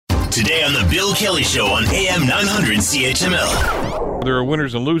Today on The Bill Kelly Show on AM 900 CHML. There are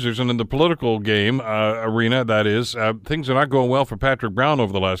winners and losers, and in the political game arena, that is, things are not going well for Patrick Brown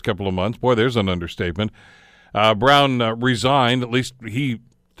over the last couple of months. Boy, there's an understatement. Brown resigned, at least he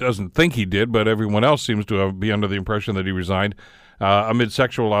doesn't think he did, but everyone else seems to be under the impression that he resigned amid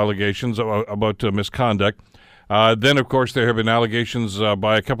sexual allegations about misconduct. Then, of course, there have been allegations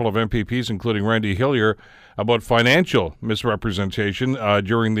by a couple of MPPs, including Randy Hillier, about financial misrepresentation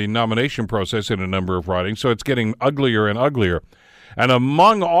during the nomination process in a number of ridings. So it's getting uglier and uglier. And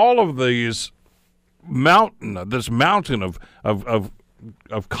among all of this mountain of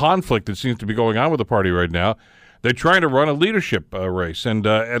conflict that seems to be going on with the party right now, they're trying to run a leadership race. And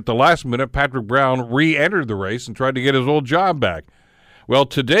at the last minute, Patrick Brown re-entered the race and tried to get his old job back. Well,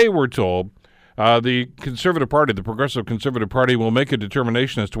 today we're told the Conservative Party, the Progressive Conservative Party, will make a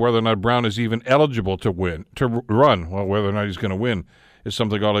determination as to whether or not Brown is even eligible to run. Well, whether or not he's going to win is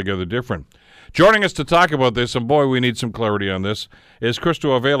something altogether different. Joining us to talk about this, and boy, we need some clarity on this, is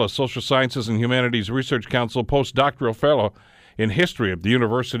Christo Avila, Social Sciences and Humanities Research Council postdoctoral fellow in history at the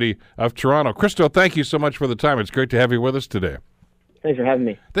University of Toronto. Christo, thank you so much for the time. It's great to have you with us today. Thanks for having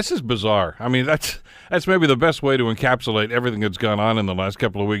me. This is bizarre. I mean, that's maybe the best way to encapsulate everything that's gone on in the last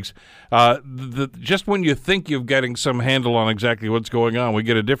couple of weeks. Just when you think you're getting some handle on exactly what's going on, we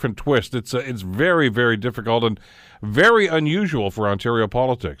get a different twist. It's very, very difficult and very unusual for Ontario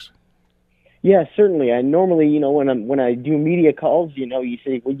politics. Yeah, certainly. I normally, when I do media calls, you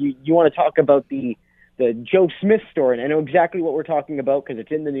say, well, you want to talk about the Joe Smith story, and I know exactly what we're talking about because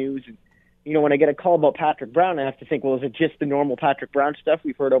it's in the news. And, when I get a call about Patrick Brown, I have to think, well, is it just the normal Patrick Brown stuff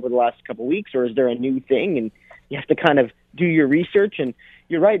we've heard over the last couple of weeks, or is there a new thing? And you have to kind of do your research. And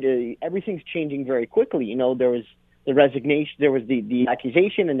you're right, everything's changing very quickly. There was the resignation, there was the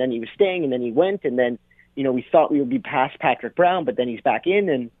accusation, and then he was staying, and then he went, and then, we thought we would be past Patrick Brown, but then he's back in.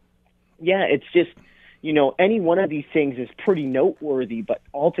 And yeah, it's just, any one of these things is pretty noteworthy, but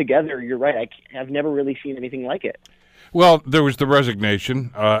altogether, you're right, I've never really seen anything like it. Well, there was the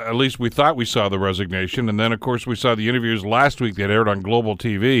resignation. At least we thought we saw the resignation. And then, of course, we saw the interviews last week that aired on Global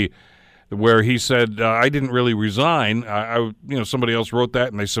TV where he said, I didn't really resign. Somebody else wrote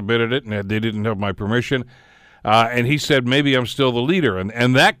that and they submitted it and they didn't have my permission. And he said, maybe I'm still the leader.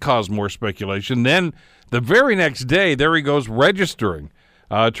 And that caused more speculation. Then the very next day, there he goes registering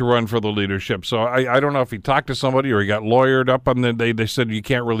to run for the leadership. So I don't know if he talked to somebody or he got lawyered up on they said you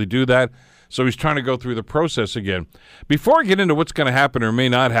can't really do that. So he's trying to go through the process again. Before I get into what's going to happen or may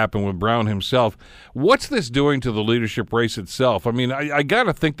not happen with Brown himself, what's this doing to the leadership race itself? I mean, I got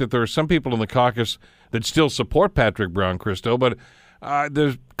to think that there are some people in the caucus that still support Patrick Brown, Christo, but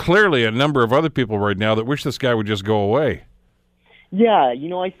there's clearly a number of other people right now that wish this guy would just go away. Yeah,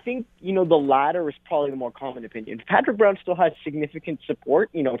 I think, the latter is probably the more common opinion. Patrick Brown still has significant support.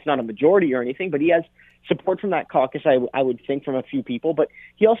 It's not a majority or anything, but he has support from that caucus, I would think, from a few people. But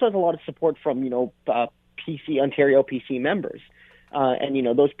he also has a lot of support from, Ontario PC members.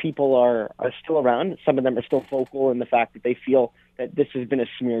 And, those people are still around. Some of them are still vocal in the fact that they feel that this has been a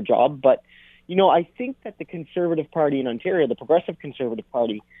smear job. But, I think that the Conservative Party in Ontario, the Progressive Conservative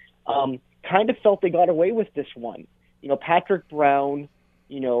Party, kind of felt they got away with this one. Patrick Brown,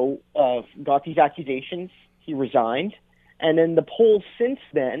 got these accusations. He resigned. And then the polls since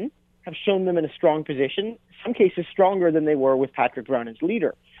then have shown them in a strong position, some cases stronger than they were with Patrick Brown as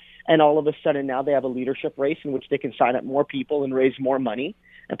leader. And all of a sudden now they have a leadership race in which they can sign up more people and raise more money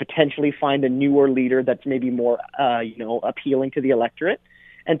and potentially find a newer leader that's maybe more, appealing to the electorate.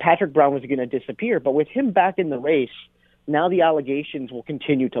 And Patrick Brown was going to disappear. But with him back in the race, now the allegations will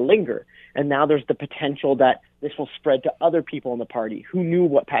continue to linger. And now there's the potential that this will spread to other people in the party who knew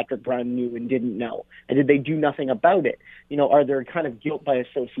what Patrick Brown knew and didn't know. And did they do nothing about it? Are there kind of guilt by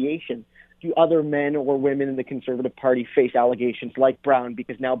association? Do other men or women in the Conservative Party face allegations like Brown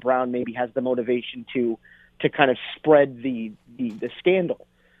because now Brown maybe has the motivation to kind of spread the scandal?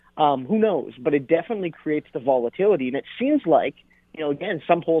 Who knows? But it definitely creates the volatility. And it seems like, again,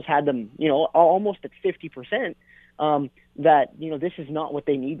 some polls had them, almost at 50%. That, this is not what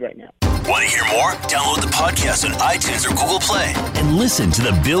they need right now. Want to hear more? Download the podcast on iTunes or Google Play and listen to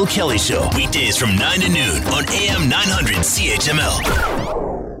The Bill Kelly Show weekdays from 9 to noon on AM 900 CHML.